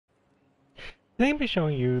Today I'm be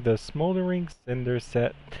showing you the Smoldering Cinder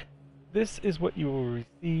set. This is what you will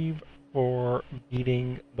receive for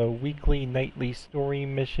beating the weekly, nightly story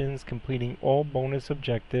missions, completing all bonus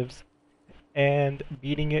objectives, and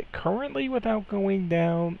beating it currently without going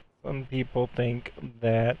down. Some people think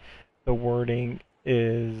that the wording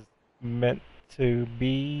is meant to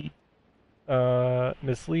be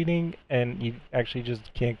misleading and you actually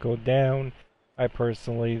just can't go down. I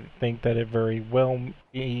personally think that it very well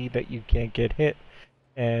be that you can't get hit,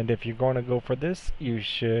 and if you're going to go for this, you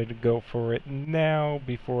should go for it now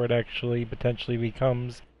before it actually potentially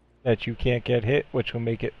becomes that you can't get hit, which will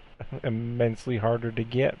make it immensely harder to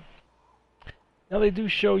get. Now they do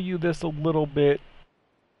show you this a little bit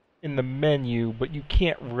in the menu, but you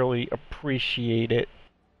can't really appreciate it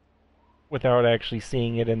without actually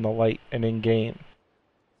seeing it in the light and in game.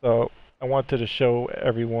 So I wanted to show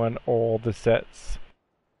everyone all the sets.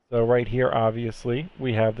 So right here, obviously,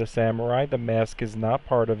 we have the samurai. The mask is not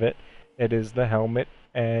part of it. It is the helmet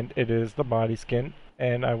and it is the body skin.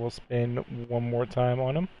 And I will spin one more time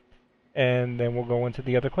on them, and then we'll go into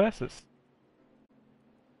the other classes.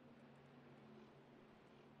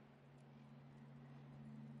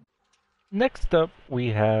 Next up, we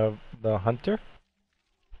have the hunter.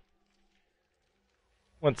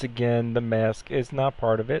 Once again, the mask is not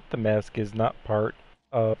part of it. The mask is not part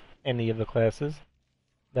of any of the classes.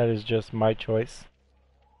 That is just my choice.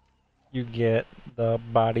 You get the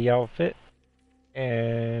body outfit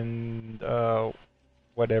and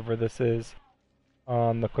whatever this is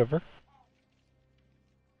on the quiver.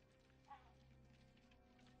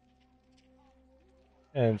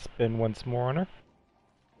 And spin once more on her.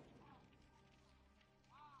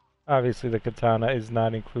 Obviously the katana is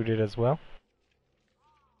not included as well.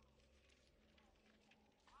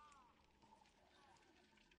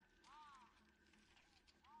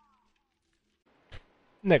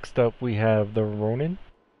 Next up we have the Ronin.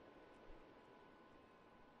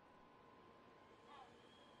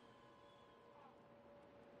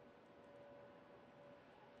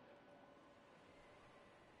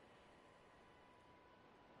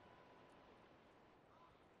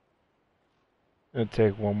 It'll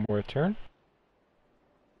take one more turn.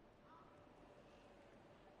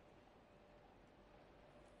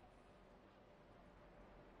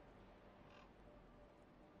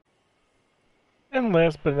 And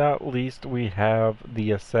last but not least, we have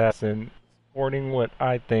the assassin, sporting what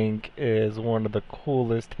I think is one of the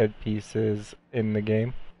coolest headpieces in the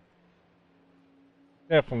game.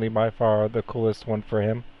 Definitely by far the coolest one for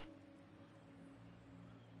him.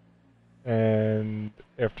 And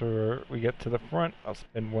after we get to the front, I'll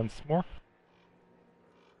spin once more.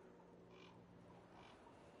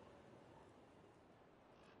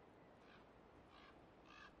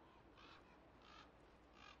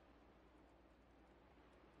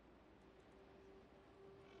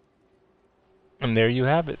 And there you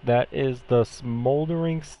have it. That is the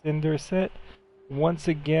Smoldering Cinder set. Once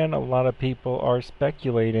again, a lot of people are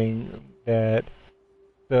speculating that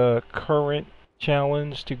the current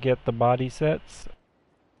challenge to get the body sets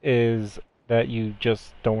is that you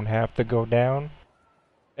just don't have to go down.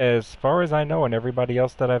 As far as I know, and everybody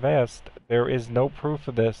else that I've asked, there is no proof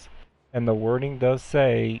of this, and the wording does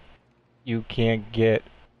say you can't get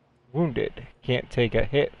wounded, can't take a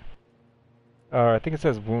hit. I think it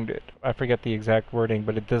says wounded. I forget the exact wording,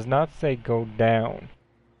 but it does not say go down.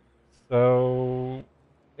 So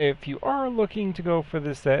if you are looking to go for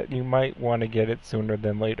this set, you might want to get it sooner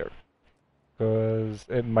than later, because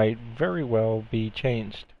it might very well be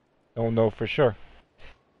changed. Don't know for sure.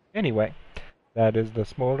 Anyway, that is the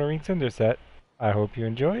Smoldering Cinder set. I hope you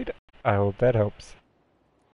enjoyed. I hope that helps.